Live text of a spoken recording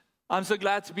I'm so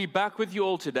glad to be back with you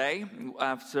all today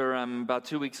after about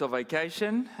 2 weeks of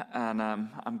vacation, and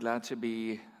I'm glad to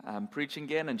be preaching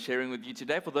again and sharing with you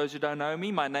today. For those who don't know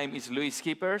me, my name is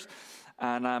Scheepers,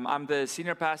 and I'm the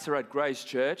senior pastor at Grace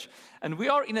Church, and we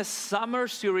are in a summer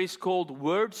series called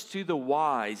Words to the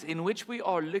Wise, in which we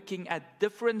are looking at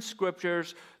different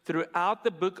scriptures throughout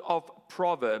the book of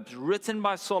Proverbs, written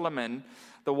by Solomon,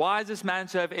 the wisest man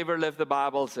to have ever lived, the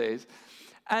Bible says.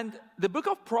 And the book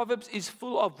of Proverbs is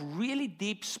full of really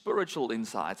deep spiritual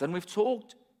insights. And we've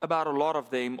talked about a lot of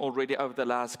them already over the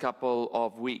last couple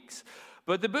of weeks.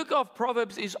 But the book of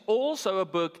Proverbs is also a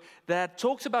book that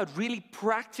talks about really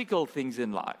practical things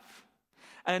in life.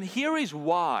 And here is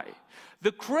why.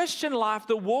 The Christian life,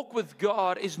 the walk with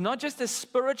God, is not just a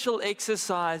spiritual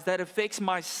exercise that affects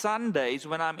my Sundays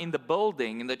when I'm in the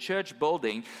building, in the church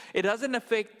building. It doesn't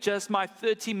affect just my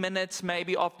 30 minutes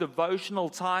maybe of devotional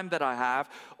time that I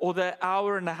have, or the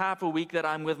hour and a half a week that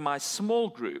I'm with my small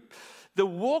group. The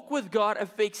walk with God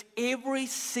affects every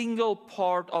single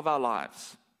part of our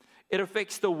lives. It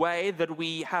affects the way that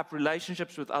we have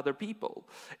relationships with other people.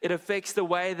 It affects the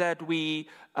way that we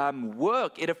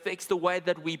work. It affects the way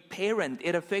that we parent.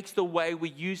 It affects the way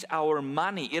we use our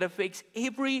money. It affects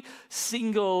every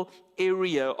single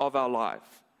area of our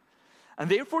life. And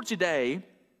therefore today,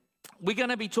 we're going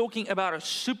to be talking about a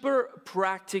super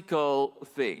practical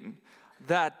thing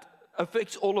that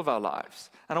affects all of our lives.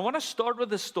 And I want to start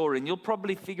with a story, and you'll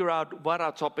probably figure out what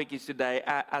our topic is today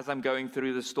as I'm going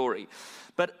through the story.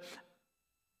 But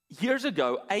years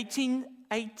ago,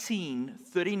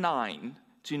 1839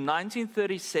 to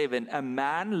 1937, a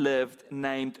man lived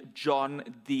named John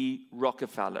D.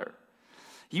 Rockefeller.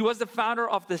 He was the founder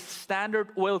of the Standard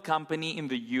Oil Company in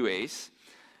the US.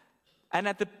 And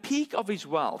at the peak of his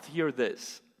wealth, hear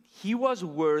this, he was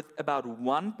worth about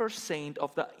 1%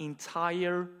 of the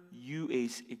entire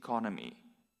US economy.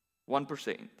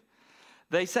 1%.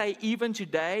 They say even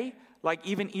today, like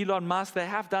even Elon Musk, they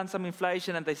have done some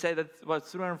inflation, and they say that about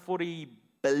 340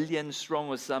 billion strong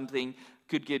or something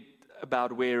could get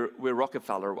about where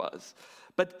Rockefeller was.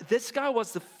 But this guy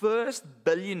was the first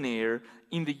billionaire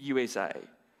in the USA.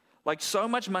 Like so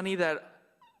much money that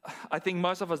I think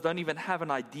most of us don't even have an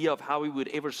idea of how we would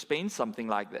ever spend something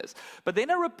like this. But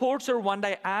then a reporter one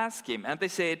day asked him, and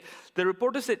the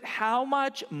reporter said, how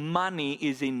much money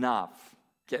is enough?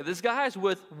 Okay, this guy is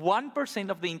worth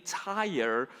 1% of the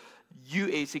entire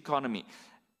U.S. economy.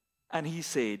 And he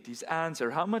said, his answer,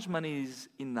 how much money is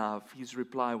enough? His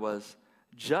reply was,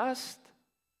 just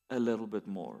a little bit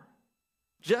more.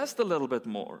 Just a little bit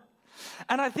more.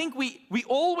 And I think we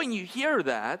all, when you hear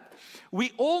that,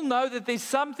 we all know that there's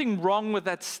something wrong with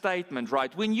that statement,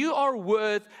 right? When you are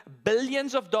worth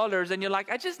billions of dollars and you're like,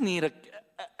 I just need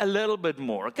a little bit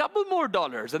more, a couple more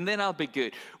dollars, and then I'll be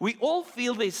good. We all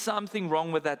feel there's something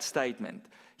wrong with that statement.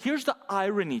 Here's the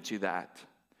irony to that.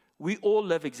 We all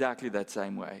live exactly that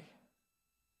same way.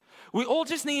 We all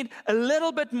just need a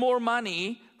little bit more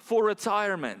money for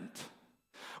retirement.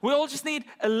 We all just need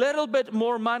a little bit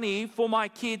more money for my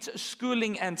kids'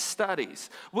 schooling and studies.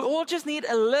 We all just need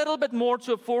a little bit more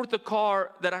to afford the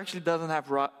car that actually doesn't have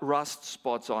rust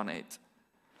spots on it.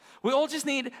 We all just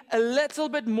need a little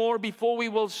bit more before we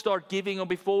will start giving or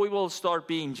before we will start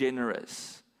being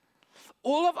generous.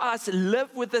 All of us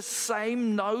live with the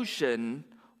same notion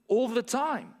all the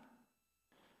time.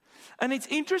 And it's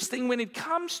interesting when it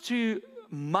comes to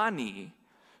money,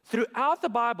 throughout the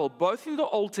Bible, both in the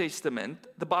Old Testament,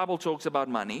 the Bible talks about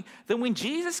money. Then when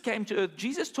Jesus came to earth,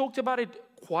 Jesus talked about it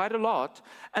quite a lot.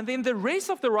 And then the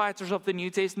rest of the writers of the New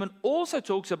Testament also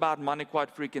talks about money quite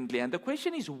frequently. And the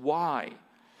question is why?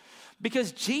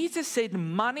 Because Jesus said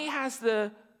money has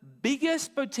the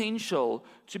biggest potential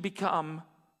to become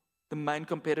the main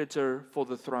competitor for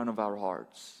the throne of our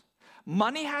hearts.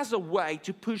 Money has a way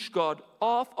to push God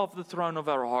off of the throne of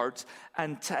our hearts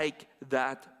and take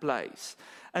that place.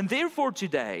 And therefore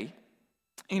today,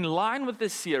 in line with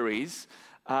this series,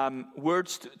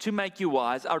 Words to Make You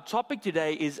Wise, our topic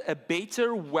today is a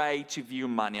better way to view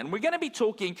money. And we're going to be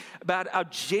talking about our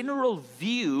general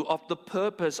view of the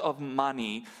purpose of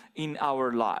money in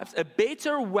our lives. A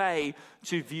better way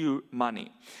to view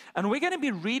money. And we're going to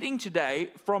be reading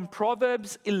today from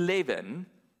Proverbs 11.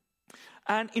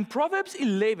 And in Proverbs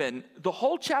 11, the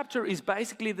whole chapter is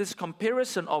basically this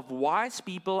comparison of wise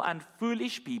people and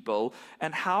foolish people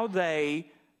and how they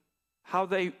how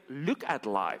they look at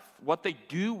life, what they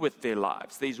do with their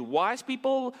lives. There's wise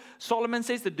people, Solomon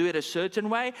says, that do it a certain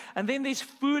way. And then there's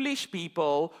foolish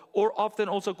people, or often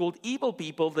also called evil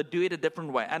people, that do it a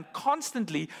different way. And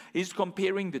constantly he's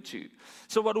comparing the two.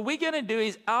 So what we're going to do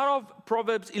is, out of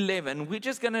Proverbs 11, we're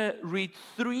just going to read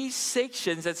 3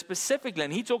 sections that specifically,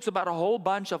 and he talks about a whole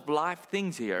bunch of life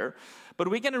things here, but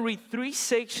we're going to read 3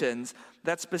 sections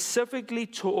that specifically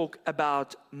talk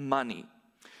about money.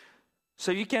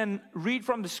 So you can read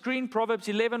from the screen, Proverbs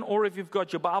 11, or if you've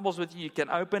got your Bibles with you, you can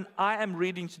open. I am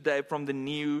reading today from the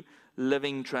New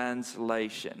Living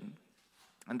Translation.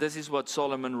 And this is what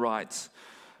Solomon writes.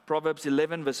 Proverbs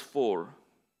 11, verse 4.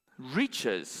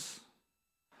 Riches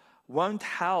won't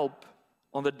help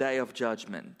on the day of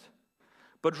judgment,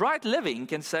 but right living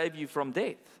can save you from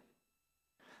death.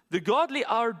 The godly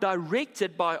are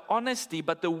directed by honesty,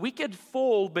 but the wicked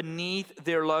fall beneath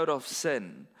their load of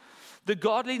sin. The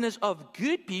godliness of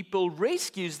good people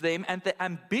rescues them, and the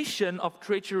ambition of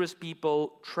treacherous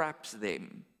people traps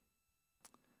them.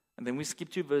 And then we skip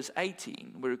to verse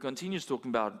 18, where it continues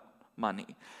talking about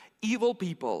money. Evil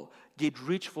people get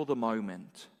rich for the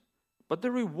moment, but the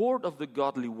reward of the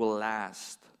godly will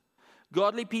last.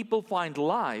 Godly people find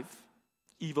life,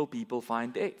 evil people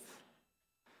find death.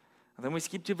 And then we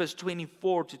skip to verse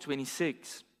 24 to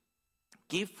 26.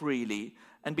 Give freely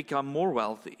and become more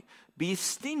wealthy. Be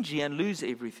stingy and lose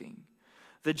everything.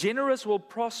 The generous will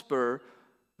prosper.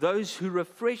 Those who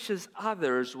refreshes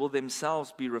others will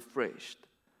themselves be refreshed.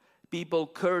 People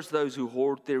curse those who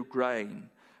hoard their grain,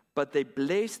 but they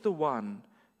bless the one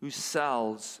who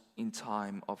sells in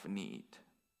time of need.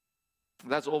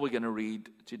 That's all we're going to read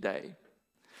today.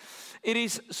 It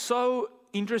is so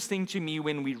interesting to me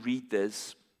when we read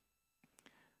this,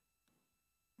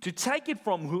 to take it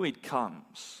from who it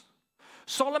comes.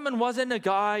 Solomon wasn't a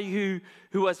guy who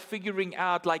was figuring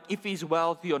out like if he's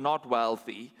wealthy or not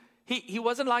wealthy. He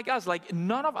wasn't like us. Like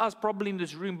none of us probably in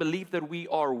this room believe that we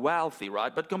are wealthy,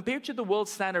 right? But compared to the world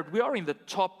standard, we are in the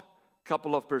top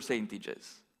couple of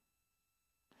percentages.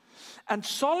 And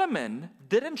Solomon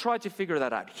didn't try to figure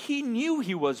that out. He knew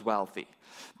he was wealthy.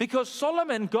 Because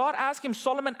Solomon, God asked him,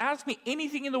 Solomon, ask me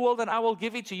anything in the world and I will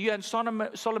give it to you. And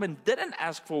Solomon didn't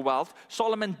ask for wealth.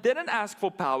 Solomon didn't ask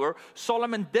for power.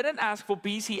 Solomon didn't ask for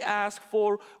peace. He asked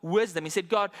for wisdom. He said,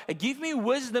 God, give me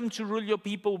wisdom to rule your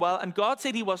people well. And God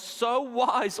said he was so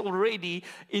wise already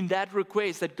in that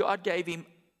request that God gave him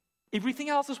everything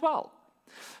else as well.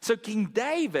 So King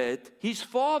David, his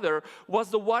father,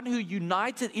 was the one who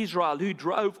united Israel, who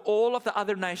drove all of the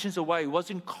other nations away, was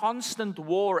in constant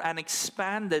war and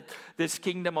expanded this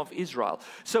kingdom of Israel.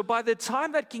 So by the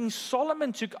time that King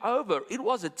Solomon took over, it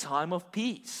was a time of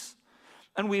peace.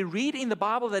 And we read in the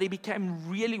Bible that he became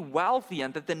really wealthy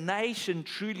and that the nation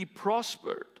truly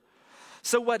prospered.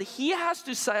 So what he has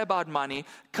to say about money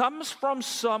comes from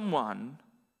someone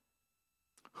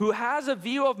who has a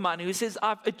view of money, who says,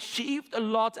 I've achieved a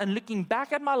lot, and looking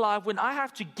back at my life, when I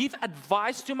have to give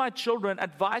advice to my children,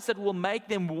 advice that will make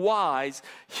them wise,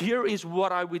 here is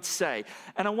what I would say.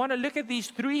 And I want to look at these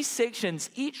 3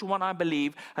 sections. Each one, I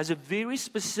believe, has a very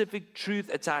specific truth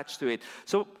attached to it.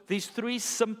 So these 3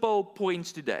 simple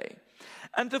points today.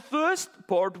 And the first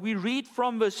part, we read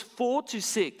from verse 4 to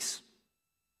 6.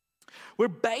 Where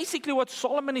basically what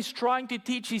Solomon is trying to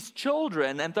teach his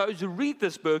children and those who read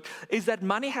this book is that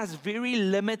money has very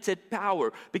limited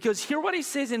power. Because hear what he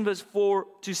says in verse 4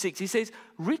 to 6. He says,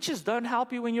 riches don't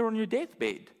help you when you're on your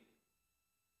deathbed.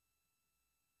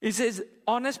 He says,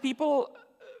 honest people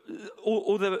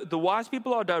or the wise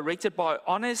people are directed by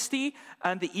honesty,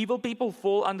 and the evil people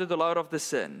fall under the load of the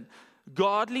sin.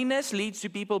 Godliness leads to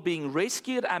people being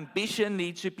rescued. Ambition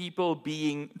leads to people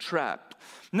being trapped.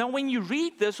 Now, when you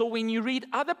read this, or when you read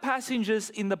other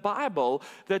passages in the Bible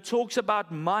that talks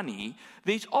about money,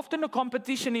 there's often a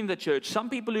competition in the church. Some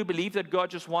people who believe that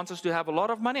God just wants us to have a lot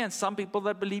of money, and some people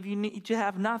that believe you need to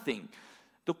have nothing.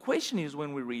 The question is,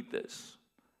 when we read this,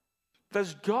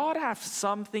 does God have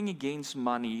something against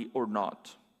money or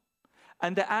not?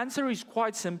 And the answer is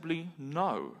quite simply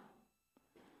no.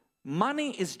 Money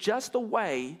is just a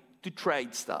way to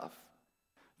trade stuff,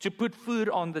 to put food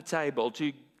on the table,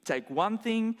 to take one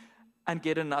thing and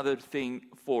get another thing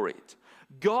for it.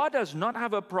 God does not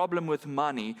have a problem with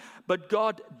money, but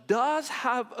God does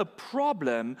have a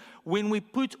problem when we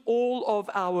put all of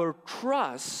our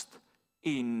trust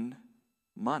in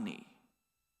money.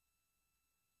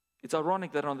 It's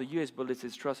ironic that on the US bill it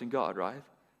says trust in God, right?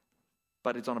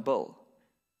 But it's on a bill.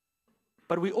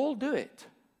 But we all do it.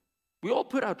 We all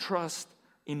put our trust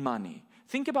in money.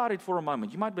 Think about it for a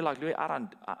moment. You might be like, Louis, I'm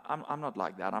not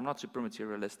like that. I'm not super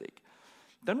materialistic.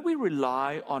 Don't we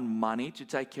rely on money to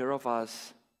take care of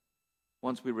us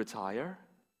once we retire.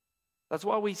 That's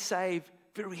why we save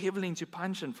very heavily into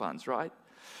pension funds, right?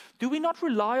 Do we not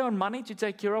rely on money to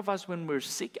take care of us when we're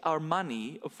sick? Our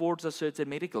money affords us certain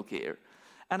medical care.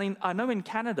 And I know in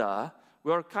Canada,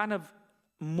 we are kind of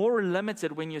more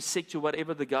limited when you're sick to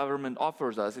whatever the government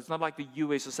offers us. It's not like the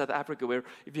US or South Africa where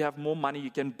if you have more money,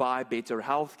 you can buy better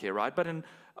health care, right? But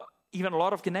even a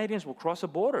lot of Canadians will cross a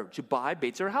border to buy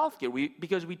better health care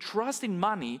because we trust in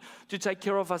money to take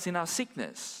care of us in our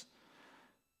sickness.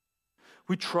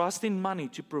 We trust in money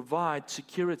to provide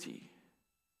security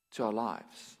to our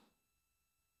lives.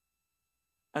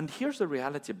 And here's the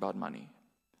reality about money.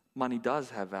 Money does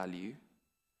have value,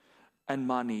 and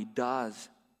money does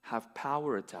have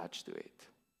power attached to it.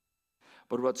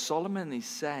 But what Solomon is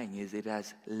saying is it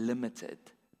has limited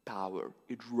power.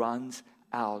 It runs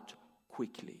out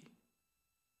quickly.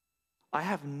 I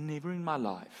have never in my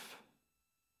life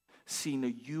seen a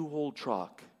U-Haul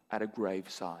truck at a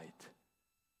gravesite.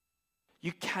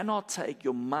 You cannot take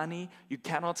your money, you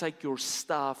cannot take your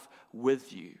stuff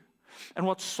with you. And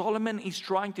what Solomon is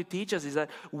trying to teach us is that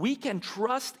we can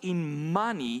trust in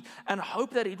money and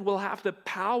hope that it will have the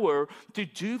power to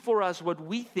do for us what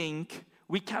we think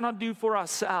we cannot do for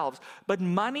ourselves. But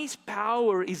money's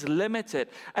power is limited.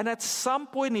 And at some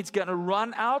point it's going to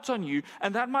run out on you.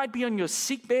 And that might be on your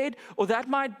sick bed, or that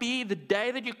might be the day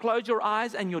that you close your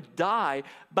eyes and you die.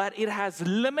 But it has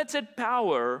limited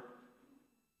power.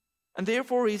 And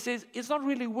therefore, he says, it's not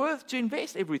really worth to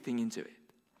invest everything into it.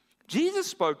 Jesus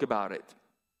spoke about it.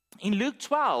 In Luke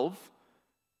 12,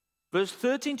 verse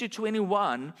 13 to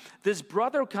 21, this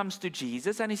brother comes to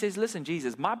Jesus and he says, listen,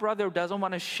 Jesus, my brother doesn't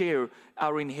want to share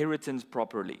our inheritance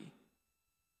properly.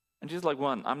 And Jesus is like,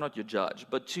 one, I'm not your judge.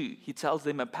 But two, he tells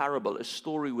them a parable, a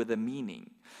story with a meaning.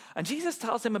 And Jesus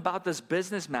tells them about this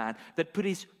businessman that put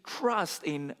his trust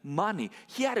in money.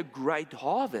 He had a great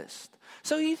harvest.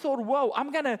 So he thought, whoa,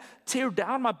 I'm going to tear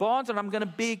down my barns and I'm going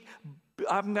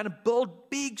to build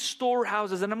big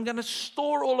storehouses and I'm going to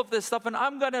store all of this stuff and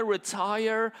I'm going to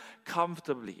retire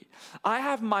comfortably. I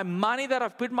have my money that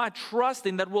I've put my trust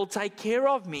in that will take care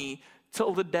of me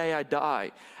till the day I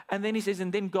die. And then he says,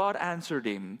 and then God answered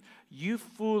him, you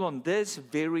fool, on this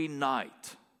very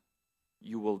night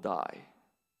you will die.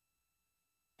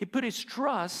 He put his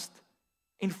trust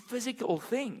in physical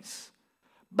things.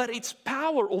 But its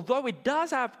power, although it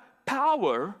does have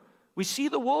power, we see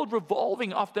the world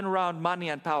revolving often around money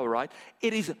and power, right?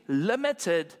 It is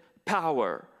limited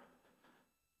power.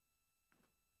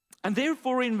 And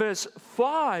therefore in verse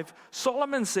 5,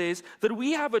 Solomon says that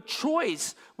we have a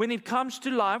choice when it comes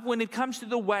to life, when it comes to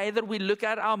the way that we look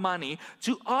at our money,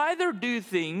 to either do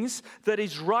things that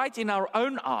is right in our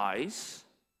own eyes,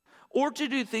 or to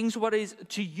do things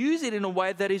to use it in a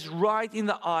way that is right in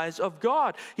the eyes of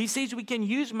God. He says we can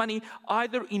use money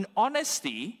either in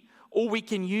honesty, or we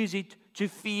can use it to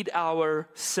feed our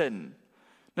sin.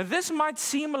 Now this might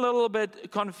seem a little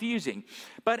bit confusing,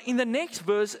 but in the next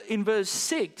verse, in verse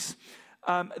 6,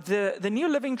 the New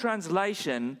Living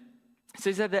Translation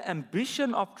says that the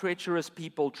ambition of treacherous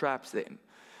people traps them.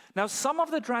 Now some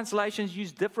of the translations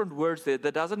use different words there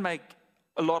that doesn't make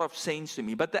a lot of sense to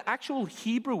me, but the actual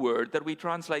Hebrew word that we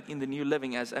translate in the New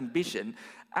Living as ambition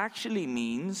actually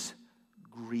means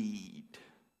greed.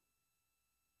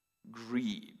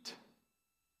 Greed.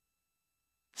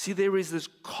 See, there is this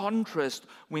contrast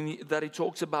that he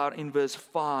talks about in verse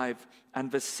 5 and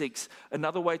verse 6.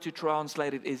 Another way to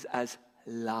translate it is as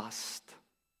lust.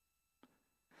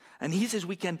 And he says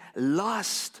we can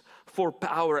lust for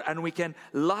power and we can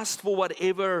lust for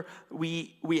whatever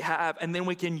we have, and then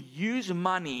we can use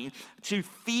money to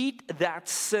feed that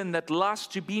sin, that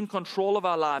lust to be in control of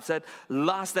our lives, that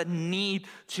lust, that need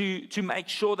to make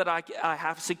sure that I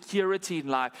have security in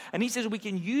life. And he says we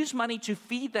can use money to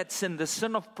feed that sin, the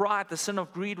sin of pride, the sin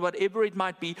of greed, whatever it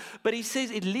might be. But he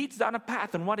says it leads down a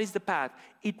path. And what is the path?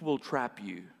 It will trap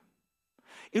you.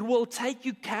 It will take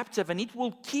you captive and it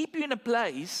will keep you in a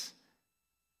place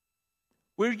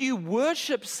where you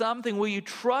worship something, where you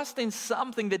trust in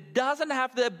something that doesn't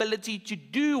have the ability to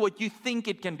do what you think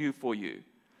it can do for you.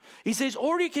 He says,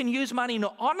 or you can use money in an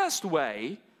honest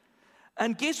way,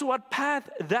 and guess what path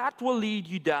that will lead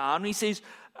you down? He says,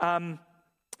 verse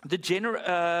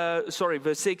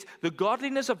 6, the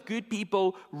godliness of good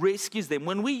people rescues them.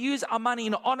 When we use our money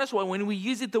in an honest way, when we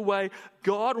use it the way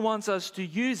God wants us to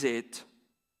use it,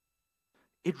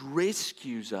 it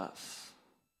rescues us.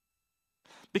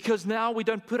 Because now we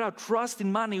don't put our trust in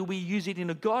money, we use it in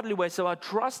a godly way. So our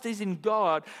trust is in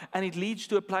God, and it leads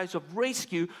to a place of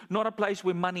rescue, not a place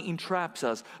where money entraps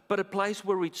us, but a place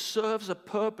where it serves a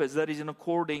purpose that is in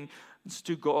accordance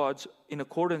to God's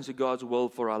will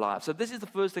for our lives. So this is the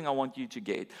first thing I want you to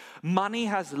get. Money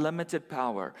has limited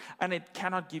power, and it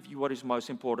cannot give you what is most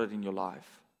important in your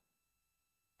life.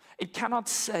 It cannot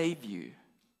save you.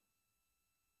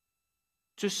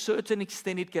 To a certain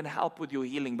extent, it can help with your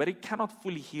healing, but it cannot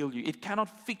fully heal you. It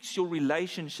cannot fix your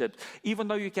relationships, even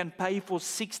though you can pay for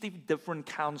 60 different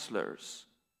counselors.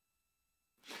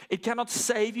 It cannot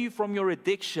save you from your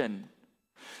addiction.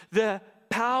 The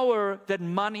power that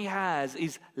money has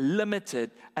is limited,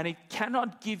 and it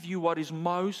cannot give you what is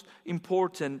most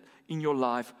important in your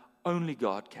life. Only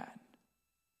God can.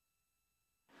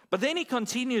 But then he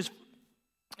continues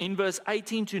in verse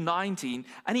 18 to 19,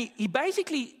 and he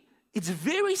basically, it's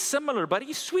very similar, but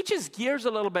he switches gears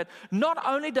a little bit. Not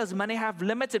only does money have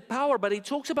limited power, but he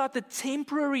talks about the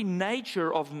temporary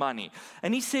nature of money.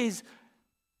 And he says,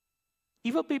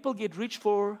 evil people get rich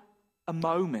for a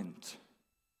moment,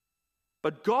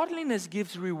 but godliness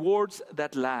gives rewards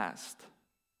that last.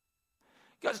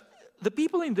 Because the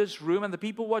people in this room and the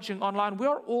people watching online, we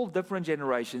are all different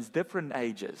generations, different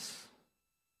ages.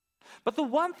 But the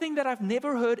one thing that I've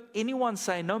never heard anyone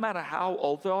say, no matter how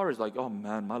old they are, is like, oh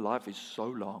man, my life is so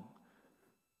long.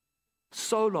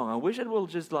 So long. I wish it will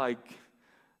just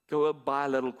go by a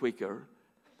little quicker.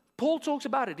 Paul talks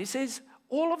about it. He says,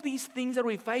 all of these things that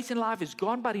we face in life is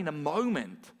gone, but in a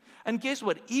moment. And guess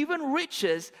what? Even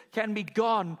riches can be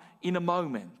gone in a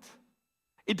moment.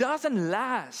 It doesn't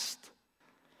last.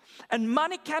 And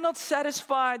money cannot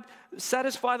satisfy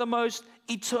the most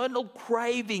eternal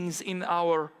cravings in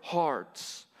our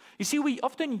hearts. You see, we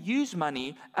often use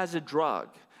money as a drug.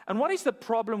 And what is the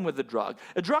problem with the drug?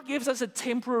 A drug gives us a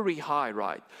temporary high,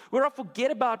 right? Where I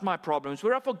forget about my problems,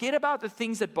 where I forget about the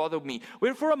things that bother me,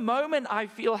 where for a moment I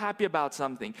feel happy about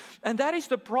something. And that is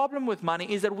the problem with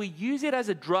money, is that we use it as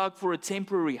a drug for a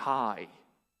temporary high.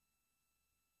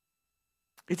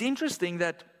 It's interesting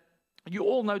that you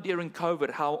all know during COVID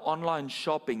how online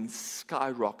shopping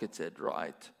skyrocketed,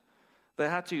 right?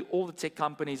 All the tech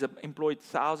companies have employed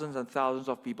thousands and thousands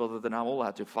of people that they now all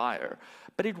had to fire.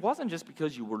 But it wasn't just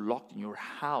because you were locked in your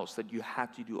house that you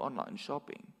had to do online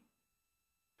shopping.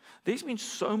 There's been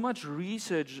so much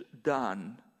research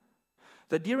done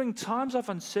that during times of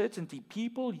uncertainty,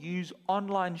 people use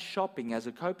online shopping as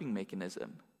a coping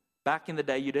mechanism. Back in the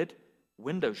day, you did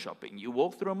window shopping. You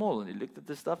walked through a mall and you looked at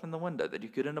the stuff in the window that you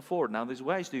couldn't afford. Now there's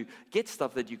ways to get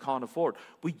stuff that you can't afford.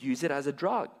 We use it as a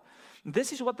drug.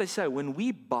 This is what they say. When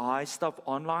we buy stuff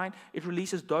online, it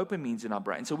releases dopamines in our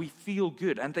brain, so we feel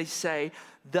good. And they say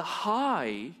the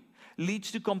high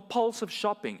leads to compulsive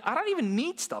shopping. I don't even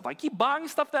need stuff. I keep buying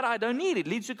stuff that I don't need. It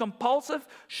leads to compulsive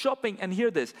shopping. And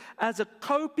hear this, as a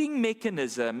coping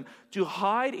mechanism to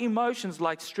hide emotions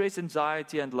like stress,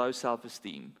 anxiety, and low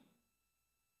self-esteem.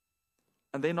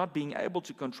 And then not being able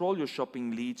to control your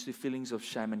shopping leads to feelings of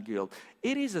shame and guilt.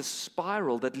 It is a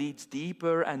spiral that leads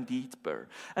deeper and deeper.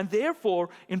 And therefore,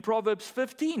 in Proverbs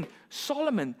 15,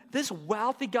 Solomon, this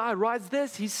wealthy guy, writes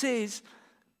this. He says,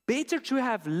 better to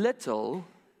have little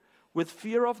with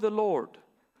fear of the Lord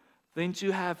than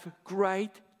to have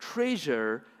great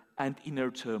treasure and inner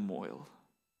turmoil.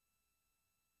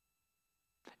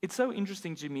 It's so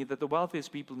interesting to me that the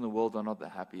wealthiest people in the world are not the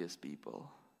happiest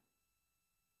people.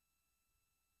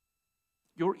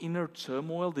 Your inner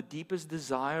turmoil, the deepest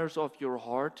desires of your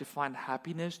heart to find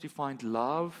happiness, to find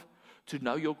love, to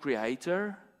know your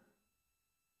Creator,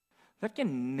 that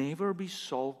can never be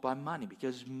solved by money,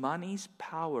 because money's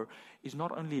power is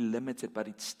not only limited, but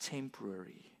it's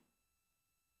temporary.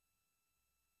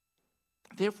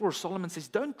 Therefore, Solomon says,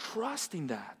 don't trust in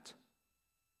that.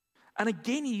 And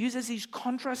again, he uses these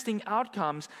contrasting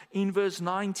outcomes in verse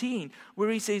 19, where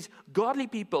he says, godly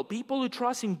people who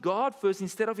trust in God first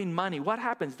instead of in money, what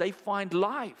happens? They find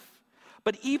life.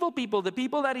 But evil people, the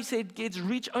people that he said gets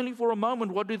rich only for a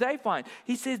moment, what do they find?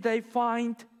 He says they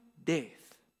find death.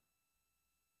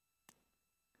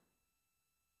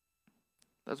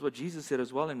 That's what Jesus said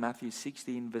as well in Matthew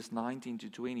 16, verse 19 to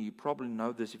 20. You probably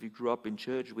know this if you grew up in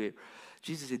church, where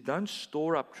Jesus said, don't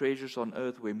store up treasures on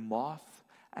earth where moth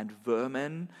and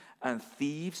vermin and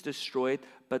thieves destroy it,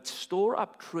 but store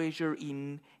up treasure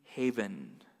in heaven.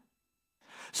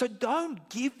 So don't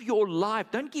give your life,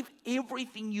 don't give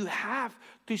everything you have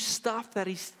to stuff that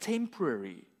is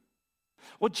temporary.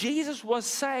 What Jesus was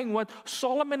saying, what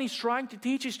Solomon is trying to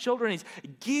teach his children is,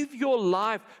 give your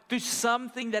life to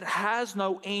something that has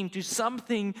no end, to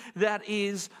something that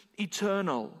is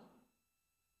eternal.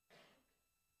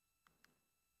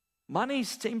 Money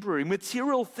is temporary.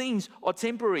 Material things are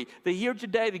temporary. They're here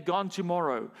today, they're gone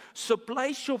tomorrow. So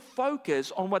place your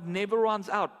focus on what never runs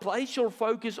out. Place your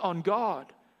focus on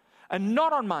God and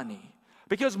not on money.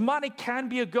 Because money can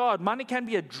be a god. Money can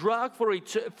be a drug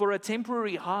for a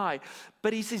temporary high.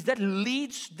 But he says that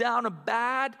leads down a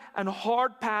bad and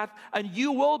hard path, and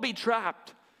you will be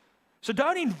trapped. So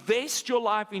don't invest your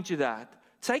life into that.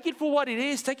 Take it for what it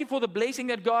is. Take it for the blessing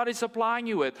that God is supplying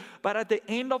you with. But at the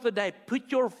end of the day,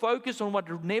 put your focus on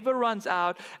what never runs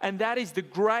out, and that is the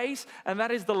grace, and that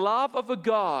is the love of a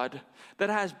God that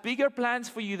has bigger plans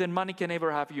for you than money can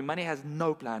ever have for you. Money has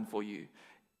no plan for you.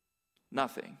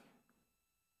 Nothing.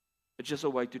 It's just a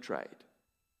way to trade.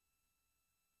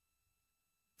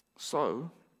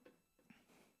 So,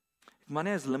 if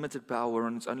money has limited power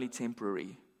and it's only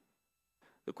temporary,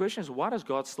 the question is, why does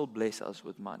God still bless us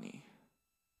with money?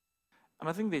 And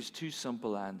I think there's two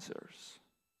simple answers.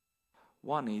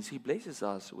 One is he blesses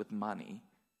us with money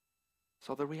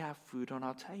so that we have food on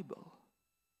our table.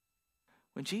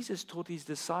 When Jesus taught his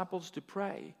disciples to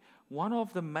pray, one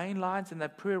of the main lines in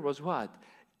that prayer was what?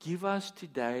 Give us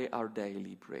today our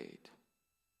daily bread.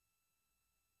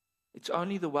 It's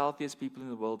only the wealthiest people in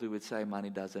the world who would say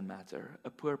money doesn't matter. A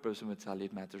poor person would tell you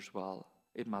it matters well.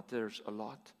 It matters a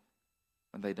lot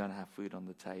when they don't have food on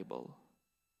the table.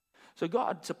 So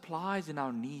God supplies in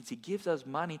our needs. He gives us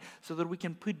money so that we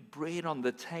can put bread on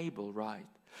the table, right?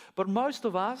 But most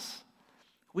of us,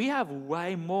 we have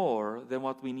way more than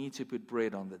what we need to put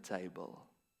bread on the table.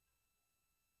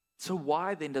 So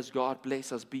why then does God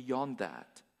bless us beyond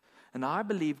that? And I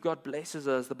believe God blesses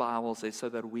us, the Bible says, so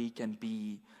that we can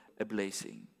be a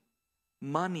blessing.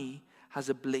 Money has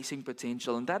a blessing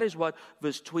potential, and that is what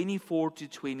verse 24 to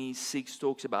 26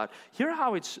 talks about. Hear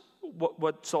how it's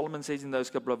what Solomon says in those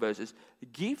couple of verses.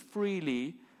 Give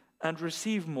freely and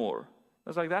receive more. I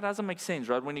was like, that doesn't make sense,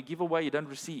 right? When you give away, you don't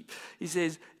receive. He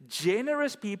says,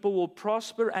 generous people will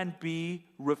prosper and be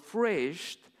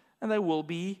refreshed, and they will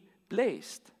be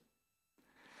blessed.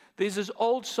 There's this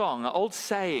old song, an old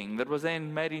saying that was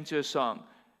then made into a song.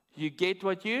 You get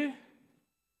what you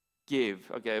give.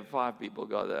 Okay, 5 people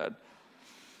got that.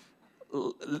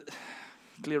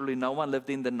 Clearly, no one lived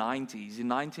in the 90s. In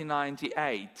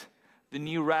 1998, the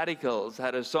New Radicals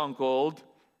had a song called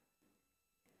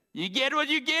You Get What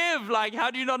You Give. Like,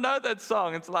 how do you not know that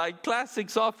song? It's like classic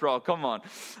soft rock. Come on.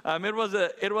 It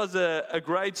was a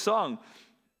great song.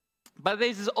 But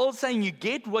there's this old saying, you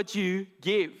get what you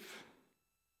give.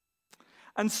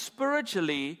 And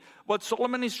spiritually, what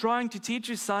Solomon is trying to teach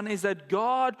his son is that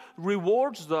God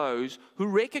rewards those who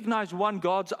recognize, one,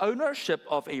 God's ownership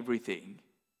of everything.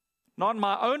 Not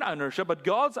my own ownership, but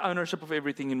God's ownership of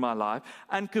everything in my life,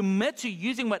 and commit to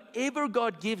using whatever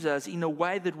God gives us in a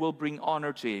way that will bring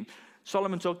honor to him.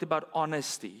 Solomon talked about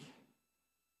honesty,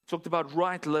 talked about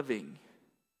right living.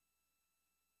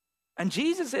 And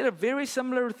Jesus said a very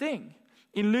similar thing.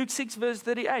 In Luke 6 verse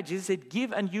 38, Jesus said,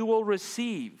 give and you will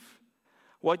receive.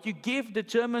 What you give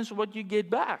determines what you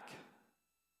get back.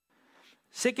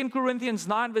 2 Corinthians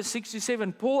 9 verse 6 to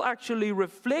 7, Paul actually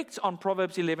reflects on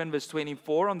Proverbs 11 verse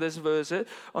 24 on these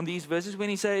verses when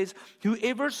he says,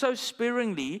 whoever sows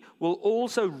sparingly will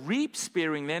also reap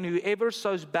sparingly, and whoever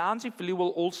sows bountifully will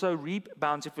also reap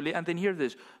bountifully. And then hear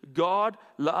this, God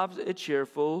loves a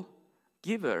cheerful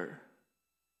giver.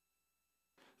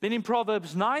 Then in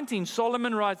Proverbs 19,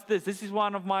 Solomon writes this. This is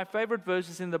one of my favorite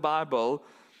verses in the Bible,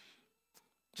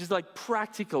 just like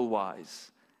practical wise.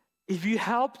 If you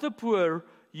help the poor,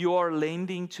 you are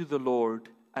lending to the Lord,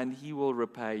 and he will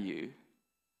repay you.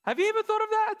 Have you ever thought of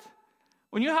that?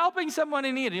 When you're helping someone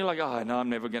in need, and you're like, oh, no, I'm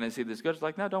never going to see this. God's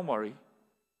like, no, don't worry.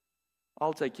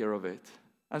 I'll take care of it.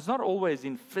 And it's not always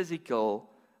in physical,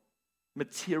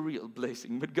 material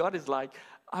blessing, but God is like,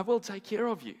 I will take care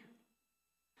of you.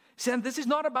 See, and this is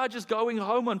not about just going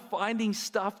home and finding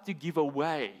stuff to give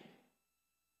away.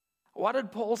 What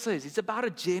did Paul say? It's about a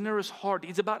generous heart.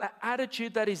 It's about an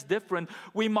attitude that is different,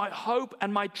 where my hope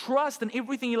and my trust and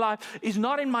everything in life is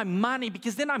not in my money,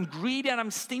 because then I'm greedy and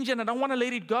I'm stingy and I don't want to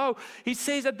let it go. He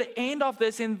says at the end of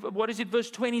this, in verse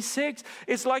 26,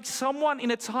 it's like someone in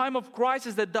a time of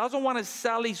crisis that doesn't want to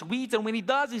sell his wheat, and when he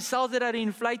does, he sells it at an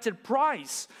inflated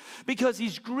price because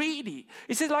he's greedy.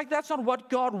 He says, like, that's not what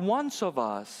God wants of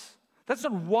us. That's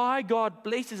not why God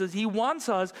blesses us. He wants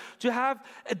us to have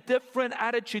a different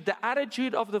attitude, the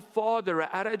attitude of the Father, an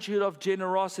attitude of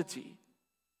generosity.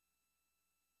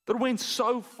 That went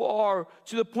so far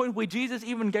to the point where Jesus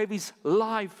even gave his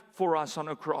life for us on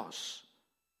a cross.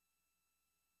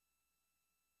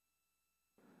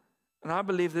 And I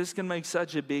believe this can make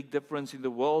such a big difference in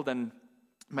the world. And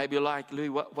Maybe you're like, Louis,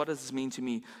 what does this mean to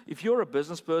me? If you're a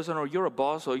business person or you're a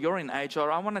boss or you're in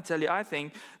HR, I want to tell you, I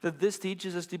think that this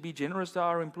teaches us to be generous to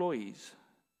our employees.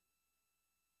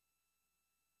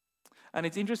 And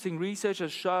it's interesting, research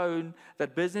has shown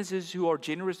that businesses who are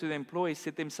generous to their employees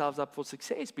set themselves up for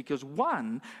success because,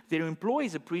 one, their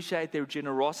employees appreciate their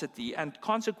generosity, and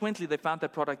consequently, they found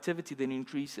that productivity then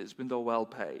increases when they're well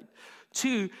paid.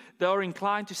 Two, they are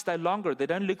inclined to stay longer. They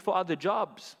don't look for other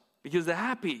jobs because they're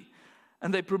happy.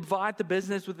 And they provide the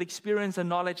business with experience and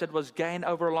knowledge that was gained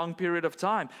over a long period of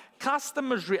time.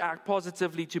 Customers react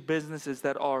positively to businesses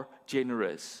that are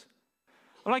generous.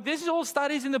 I'm like, this is all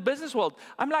studies in the business world.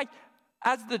 I'm like,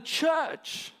 as the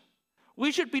church,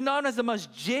 we should be known as the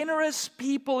most generous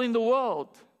people in the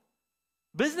world.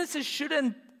 Businesses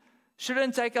shouldn't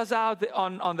take us out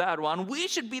on that one. We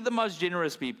should be the most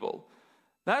generous people.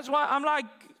 That's why I'm like,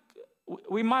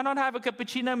 we might not have a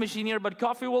cappuccino machine here, but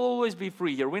coffee will always be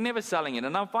free here. We're never selling it.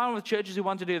 And I'm fine with churches who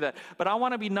want to do that. But I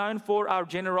want to be known for our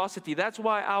generosity. That's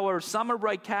why our summer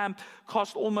break camp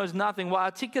cost almost nothing. Why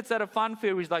our tickets at a fun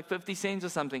fair is like 50 cents or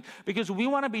something. Because we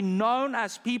want to be known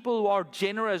as people who are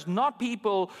generous, not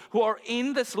people who are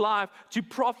in this life to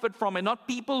profit from it, not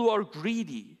people who are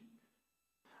greedy.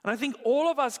 And I think all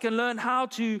of us can learn how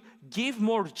to give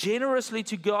more generously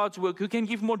to God's work, who can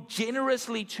give more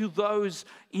generously to those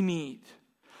in need.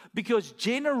 Because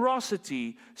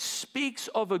generosity speaks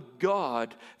of a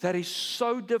God that is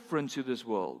so different to this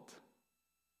world.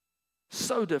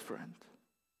 So different.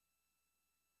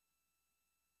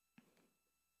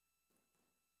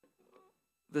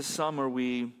 This summer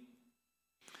we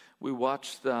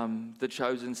watched the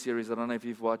Chosen series. I don't know if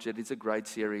you've watched it. It's a great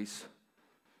series.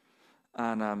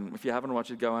 And if you haven't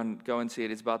watched it, go and see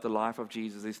it. It's about the life of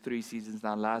Jesus. There's 3 seasons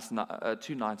now.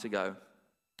 2 nights ago,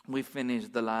 we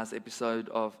finished the last episode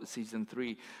of season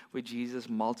 3, where Jesus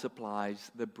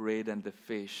multiplies the bread and the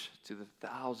fish to the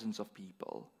thousands of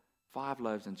people. 5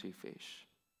 loaves and 2 fish.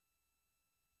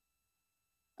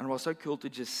 And it was so cool to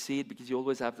just see it, because you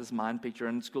always have this mind picture,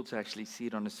 and it's cool to actually see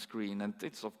it on a screen. And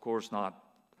it's, of course, not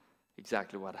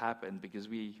exactly what happened, because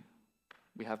we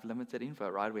have limited info,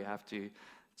 right? We have to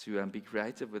be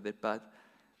creative with it. But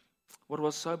what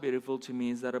was so beautiful to me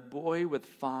is that a boy with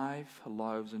 5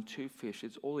 loaves and 2 fish,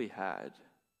 it's all he had,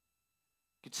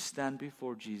 could stand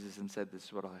before Jesus and say, "This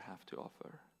is what I have to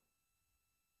offer."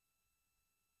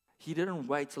 He didn't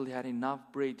wait till he had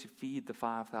enough bread to feed the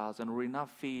 5,000 or enough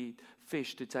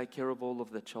fish to take care of all of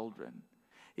the children.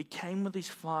 He came with his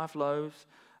 5 loaves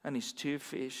and his 2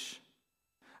 fish,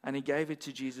 and he gave it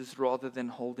to Jesus rather than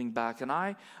holding back. And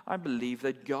I believe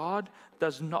that God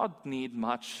does not need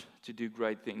much to do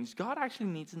great things. God actually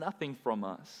needs nothing from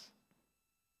us.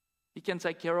 He can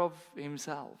take care of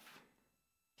himself.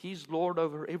 He's Lord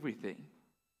over everything.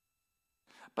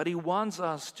 But he wants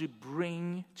us to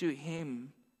bring to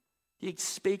him. He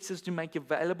expects us to make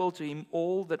available to him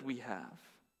all that we have.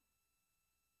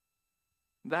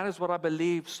 That is what I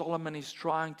believe Solomon is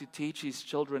trying to teach his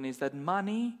children, is that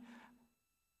money,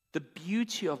 the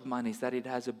beauty of money is that it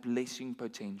has a blessing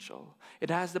potential. It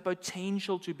has the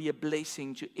potential to be a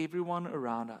blessing to everyone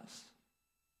around us.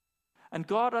 And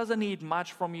God doesn't need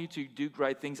much from you to do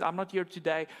great things. I'm not here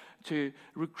today to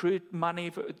recruit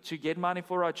money, to get money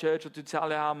for our church, or to tell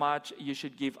you how much you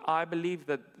should give. I believe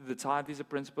that the tithe is a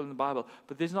principle in the Bible,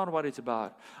 but that's not what it's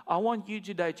about. I want you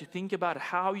today to think about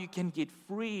how you can get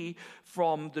free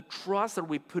from the trust that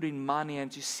we put in money, and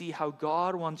to see how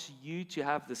God wants you to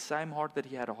have the same heart that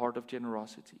he had, a heart of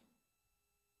generosity.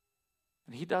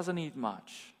 And he doesn't need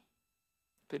much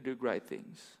to do great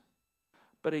things,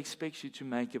 but he expects you to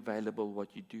make available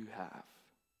what you do have.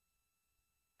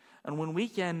 And when we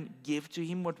can give to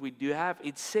him what we do have,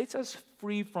 it sets us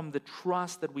free from the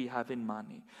trust that we have in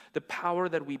money, the power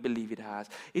that we believe it has.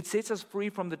 It sets us free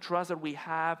from the trust that we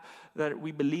have, that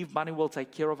we believe money will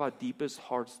take care of our deepest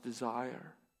heart's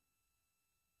desire.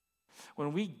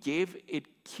 When we give,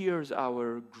 it cures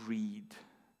our greed.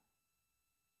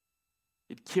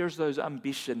 It cures those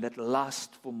ambition, that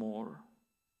lust for more.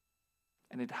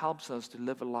 And it helps us to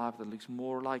live a life that looks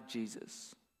more like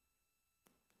Jesus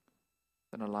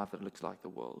than a life that looks like the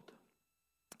world.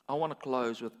 I want to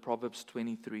close with Proverbs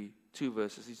 23, 2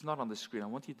 verses. It's not on the screen. I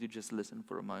want you to just listen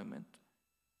for a moment.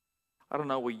 I don't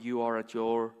know where you are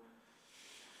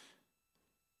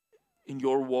in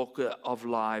your walk of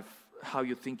life, how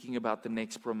you're thinking about the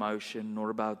next promotion, or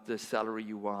about the salary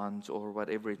you want, or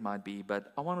whatever it might be.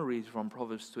 But I want to read from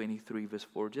Proverbs 23, verse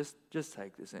 4. Just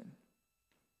take this in.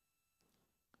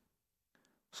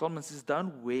 Solomon says,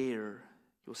 "Don't wear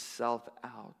yourself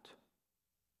out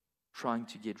trying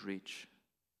to get rich.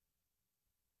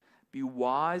 Be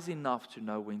wise enough to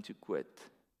know when to quit.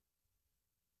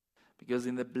 Because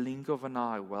in the blink of an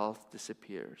eye, wealth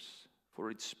disappears, for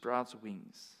it sprouts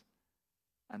wings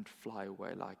and fly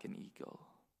away like an eagle.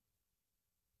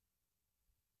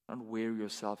 Don't wear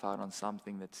yourself out on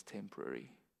something that's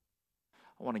temporary.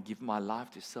 I want to give my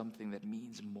life to something that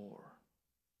means more,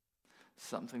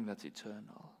 something that's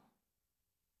eternal.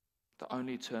 The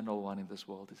only eternal one in this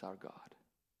world is our God.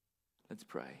 Let's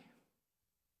pray.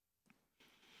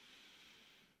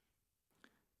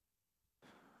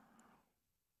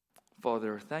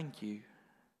 Father, thank you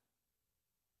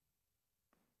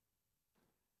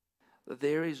that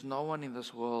there is no one in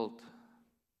this world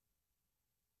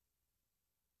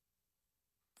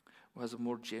who has a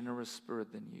more generous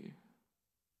spirit than you.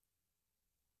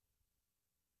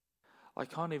 I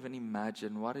can't even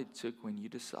imagine what it took when you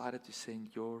decided to send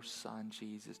your Son,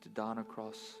 Jesus, to die on a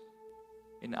cross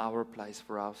in our place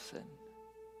for our sin,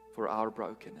 for our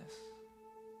brokenness,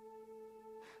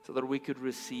 so that we could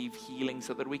receive healing,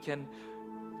 so that we could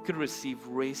receive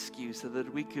rescue, so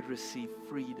that we could receive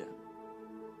freedom.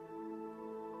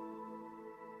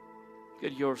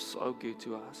 God, you're so good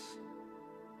to us.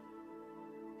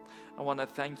 I want to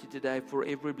thank you today for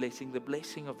every blessing, the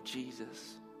blessing of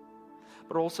Jesus,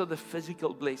 but also the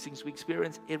physical blessings we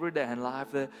experience every day in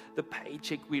life, the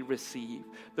paycheck we receive,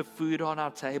 the food on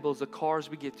our tables, the cars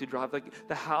we get to drive,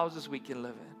 the houses we can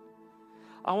live in.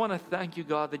 I want to thank you,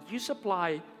 God, that you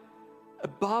supply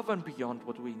above and beyond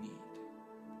what we need.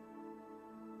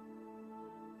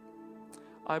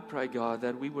 I pray, God,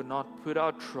 that we would not put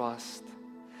our trust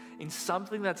in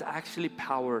something that's actually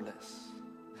powerless,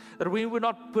 that we would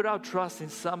not put our trust in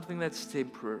something that's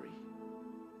temporary,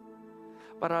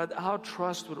 but our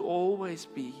trust would always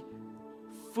be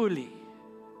fully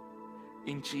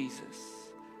in Jesus,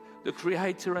 the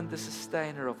creator and the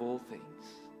sustainer of all things.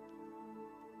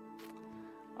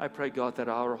 I pray, God, that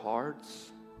our hearts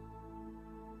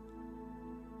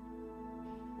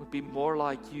would be more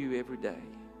like you every day.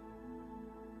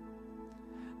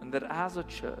 And that as a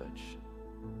church,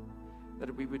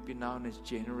 that we would be known as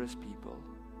generous people.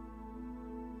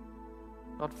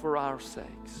 Not for our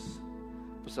sakes,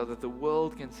 but so that the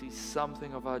world can see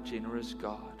something of our generous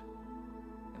God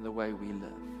in the way we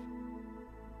live.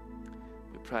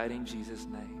 We pray it in Jesus'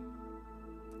 name.